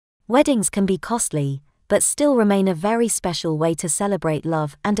Weddings can be costly, but still remain a very special way to celebrate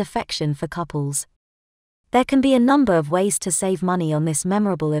love and affection for couples. There can be a number of ways to save money on this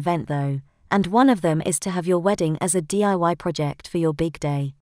memorable event though, and one of them is to have your wedding as a DIY project for your big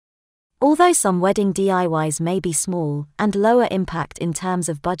day. Although some wedding DIYs may be small and lower impact in terms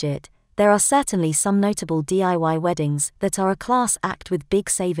of budget, there are certainly some notable DIY weddings that are a class act with big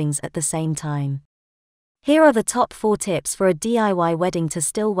savings at the same time. Here are the top 4 tips for a DIY wedding to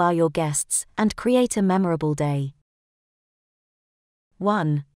still wow your guests and create a memorable day.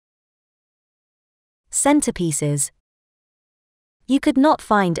 1. Centerpieces. You could not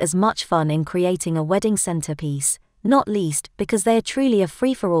find as much fun in creating a wedding centerpiece, not least because they are truly a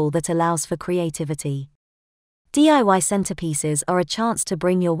free-for-all that allows for creativity. DIY centerpieces are a chance to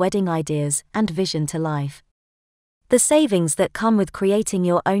bring your wedding ideas and vision to life. The savings that come with creating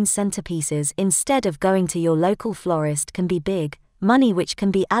your own centerpieces instead of going to your local florist can be big, money which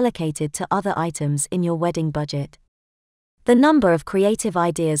can be allocated to other items in your wedding budget. The number of creative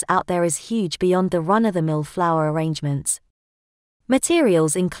ideas out there is huge beyond the run-of-the-mill flower arrangements.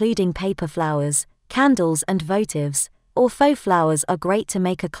 Materials including paper flowers, candles and votives, or faux flowers are great to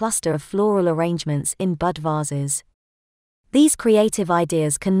make a cluster of floral arrangements in bud vases. These creative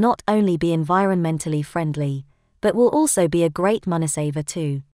ideas can not only be environmentally friendly, but will also be a great money saver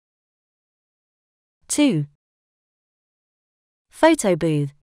too. 2. Photo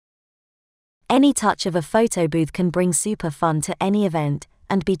booth. Any touch of a photo booth can bring super fun to any event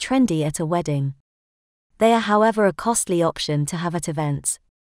and be trendy at a wedding. They are however a costly option to have at events.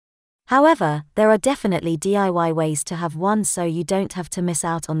 However, there are definitely DIY ways to have one so you don't have to miss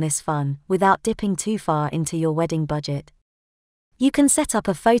out on this fun without dipping too far into your wedding budget. You can set up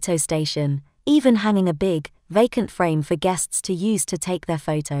a photo station, even hanging a big, vacant frame for guests to use to take their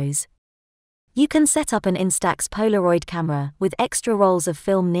photos. You can set up an Instax Polaroid camera with extra rolls of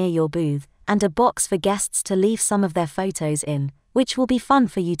film near your booth, and a box for guests to leave some of their photos in, which will be fun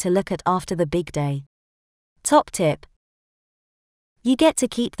for you to look at after the big day. Top tip. You get to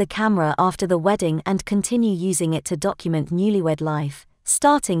keep the camera after the wedding and continue using it to document newlywed life,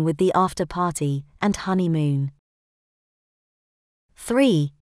 starting with the after party and honeymoon.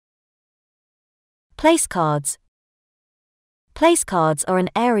 3. Place cards. Place cards are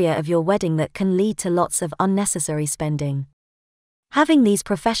an area of your wedding that can lead to lots of unnecessary spending. Having these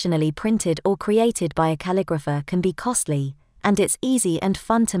professionally printed or created by a calligrapher can be costly, and it's easy and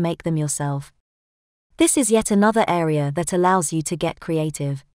fun to make them yourself. This is yet another area that allows you to get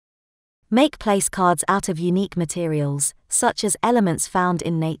creative. Make place cards out of unique materials, such as elements found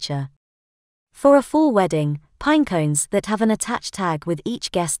in nature. For a full wedding, pine cones that have an attached tag with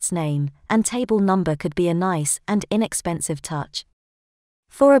each guest's name and table number could be a nice and inexpensive touch.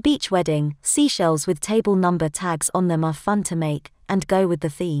 For a beach wedding, seashells with table number tags on them are fun to make and go with the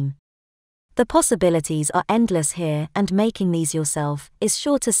theme. The possibilities are endless here, and making these yourself is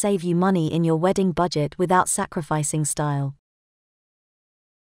sure to save you money in your wedding budget without sacrificing style.